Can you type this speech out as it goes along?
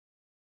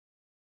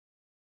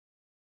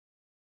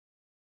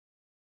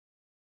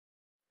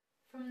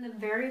From the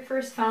very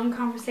first phone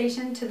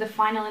conversation to the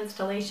final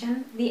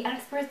installation, the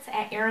experts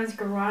at Aaron's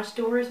Garage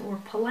Doors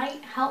were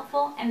polite,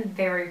 helpful, and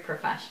very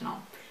professional.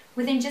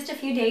 Within just a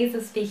few days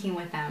of speaking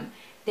with them,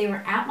 they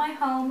were at my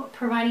home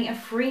providing a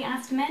free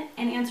estimate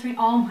and answering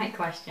all my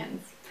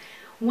questions.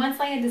 Once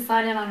I had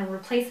decided on a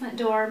replacement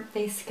door,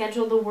 they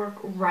scheduled the work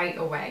right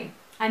away.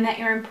 I met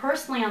Aaron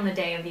personally on the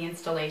day of the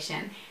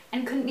installation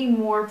and couldn't be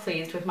more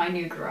pleased with my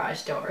new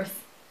garage doors.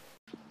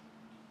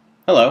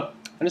 Hello,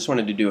 I just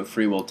wanted to do a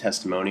free will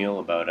testimonial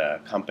about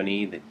a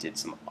company that did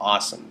some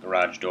awesome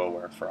garage door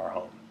work for our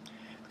home.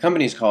 The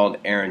company is called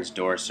Aaron's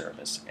Door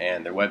Service,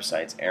 and their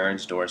website's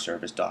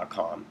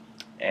aaronsdoorservice.com.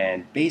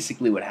 And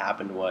basically what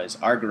happened was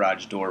our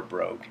garage door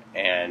broke,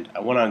 and I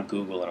went on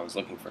Google and I was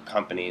looking for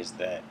companies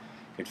that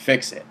could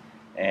fix it.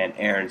 And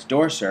Aaron's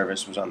Door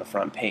Service was on the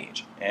front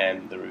page,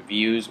 and the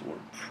reviews were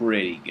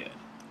pretty good.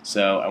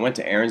 So I went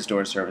to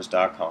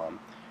aaronsdoorservice.com,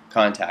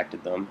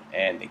 contacted them,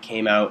 and they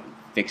came out and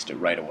fixed it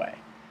right away.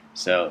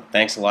 So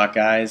thanks a lot,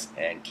 guys,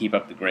 and keep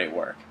up the great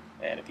work.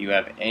 And if you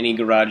have any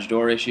garage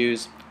door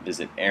issues,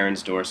 visit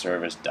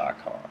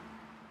aaronsdoorservice.com.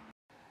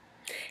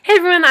 Hey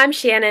everyone, I'm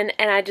Shannon,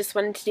 and I just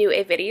wanted to do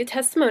a video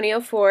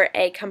testimonial for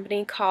a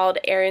company called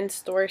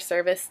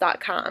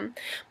aaronsdoorservice.com.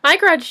 My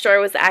garage door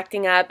was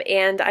acting up,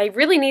 and I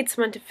really need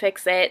someone to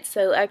fix it,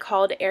 so I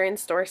called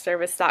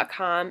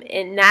aaronsdoorservice.com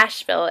in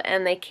Nashville,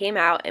 and they came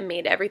out and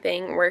made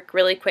everything work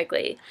really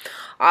quickly.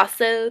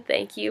 Also,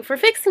 thank you for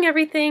fixing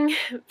everything.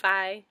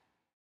 Bye.